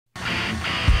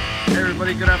Hey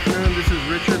everybody, good afternoon. This is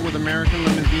Richard with American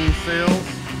Limousine Sales.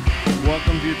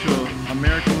 Welcome you to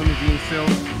American Limousine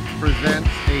Sales presents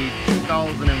a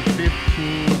 2015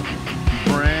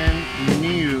 brand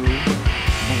new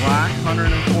black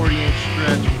 140-inch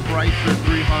stretch Chrysler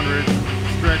 300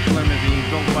 stretch limousine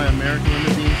built by American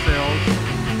Limousine Sales.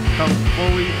 Comes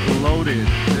fully loaded.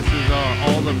 This is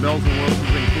all the bells and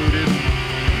whistles included.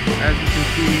 As you can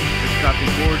see, it's got the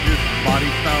gorgeous body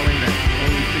styling that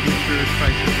only signature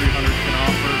Chrysler 300 can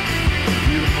offer.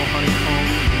 Beautiful honeycomb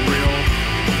grille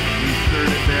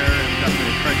inserted there. It's got the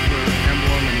Chrysler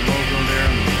emblem and logo there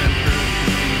in the center. You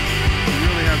can see it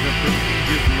really has a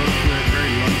prestigious look to it, very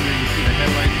luxury. You see the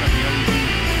headlights got the LED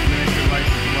miniature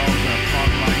lights as well as the fog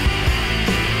lights.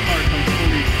 The car comes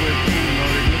fully equipped, fully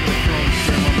loaded. Look at the chrome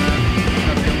trim on that. It's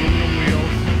got the aluminum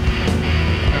wheels.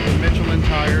 Got the Michelin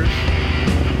tires.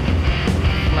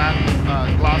 Flat,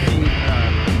 glossy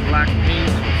black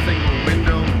paint, single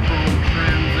window, chrome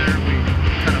trims there. We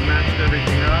kind of matched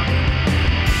everything up,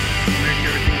 make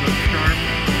everything look sharp.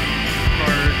 The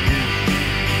car is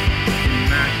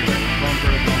immaculate, bumper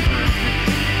to bumper. It's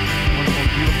one of the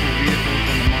most beautiful vehicles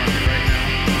on the market right now.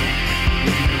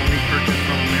 You can only purchase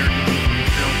from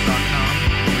AmericanLimousine.com.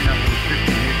 We have over 50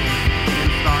 vehicles in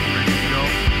stock, ready to go.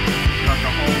 We've got the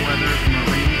all-weather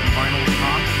marine and vinyl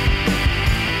tops.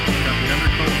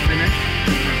 Undercoat finish,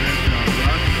 prevention on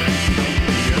rust,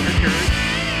 the undercarriage,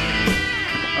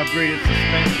 upgraded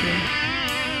suspension,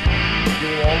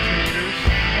 dual alternators.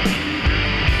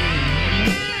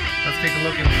 Let's take a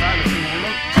look inside and see what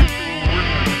we're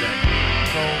working on today.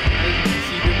 So as you can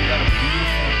see here, we got a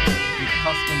beautiful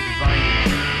custom designed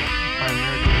interior by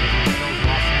American Limousine Sales,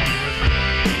 Los Angeles.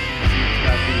 You see it's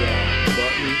got the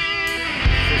button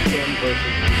system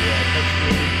versus the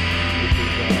touchscreen, which is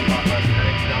a lot less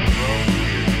headaches down the road.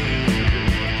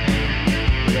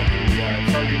 We got the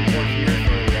charging port here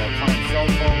for common cell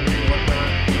phones and whatnot.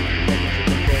 Temperature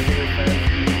control here, fan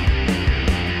speed.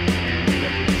 And we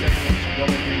got the 7-inch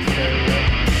double-green stereo.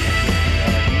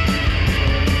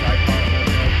 iPod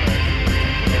holder. And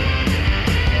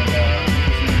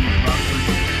this is the Rockford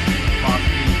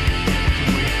Foxy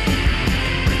two-way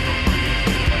real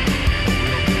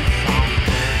good sound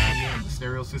clarity and the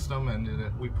stereo system. And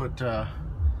we put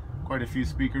quite a few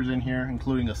speakers in here,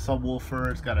 including a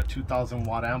subwoofer. It's got a 2,000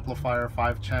 watt amplifier,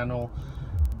 5-channel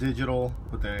digital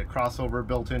with a crossover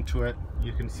built into it.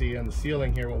 You can see on the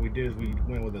ceiling here what we did is we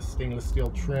went with a stainless steel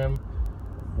trim,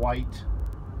 white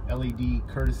LED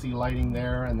courtesy lighting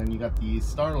there, and then you got the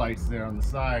star lights there on the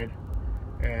side.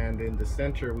 And in the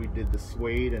center we did the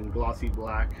suede and glossy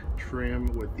black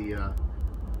trim with the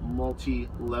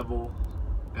multi-level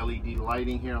LED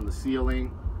lighting here on the ceiling.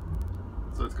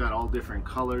 So it's got all different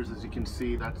colors. As you can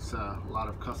see, that's a lot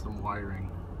of custom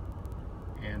wiring.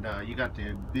 And you got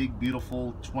the big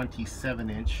beautiful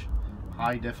 27-inch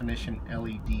high definition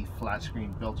LED flat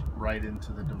screen built right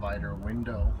into the divider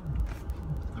window.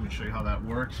 Let me show you how that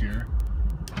works here.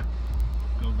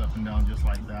 Goes up and down just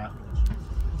like that.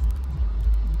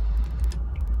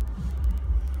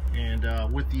 And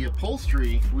with the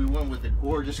upholstery, we went with a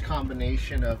gorgeous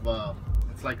combination of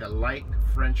it's like a light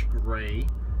French gray,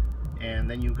 and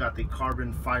then you got the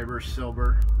carbon fiber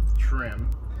silver trim,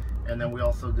 and then we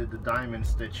also did the diamond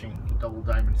stitching, double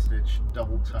diamond stitch,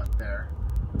 double tuck there.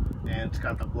 And it's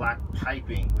got the black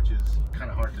piping, which is kind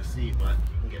of hard to see, but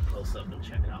you can get close up and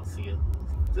check it out. See it?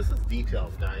 This is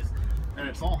details, guys, and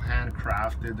it's all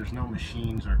handcrafted. There's no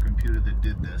machines or computer that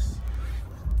did this.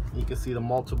 You can see the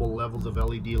multiple levels of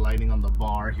LED lighting on the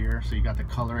bar here. So you got the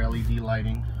color LED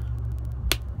lighting.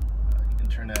 You can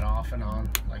turn that off and on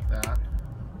like that.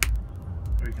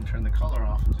 Or you can turn the color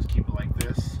off and just keep it like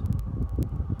this.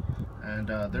 And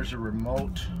there's a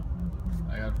remote.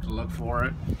 I have to look for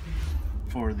it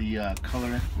for the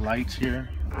color lights here.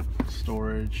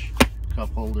 Storage,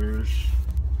 cup holders.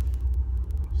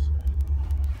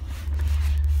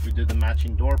 We did the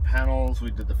matching door panels.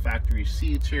 We did the factory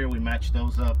seats here. We matched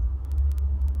those up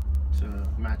to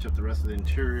match up the rest of the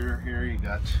interior here. You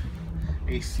got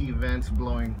AC vents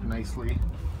blowing nicely.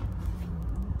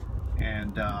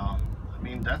 And I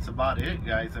mean, that's about it,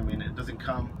 guys. I mean, it doesn't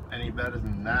come any better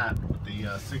than that with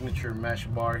the signature mesh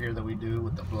bar here that we do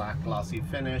with the black glossy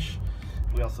finish.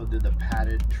 We also did the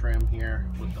padded trim here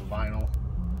with the vinyl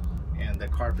and the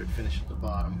carpet finish at the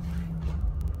bottom.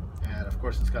 And of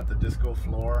course, it's got the disco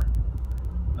floor.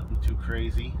 Nothing too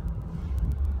crazy.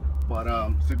 But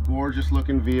it's a gorgeous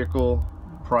looking vehicle,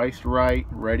 priced right,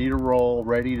 ready to roll,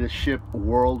 ready to ship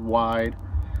worldwide.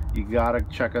 You gotta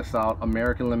check us out,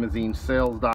 AmericanLimousineSales.com.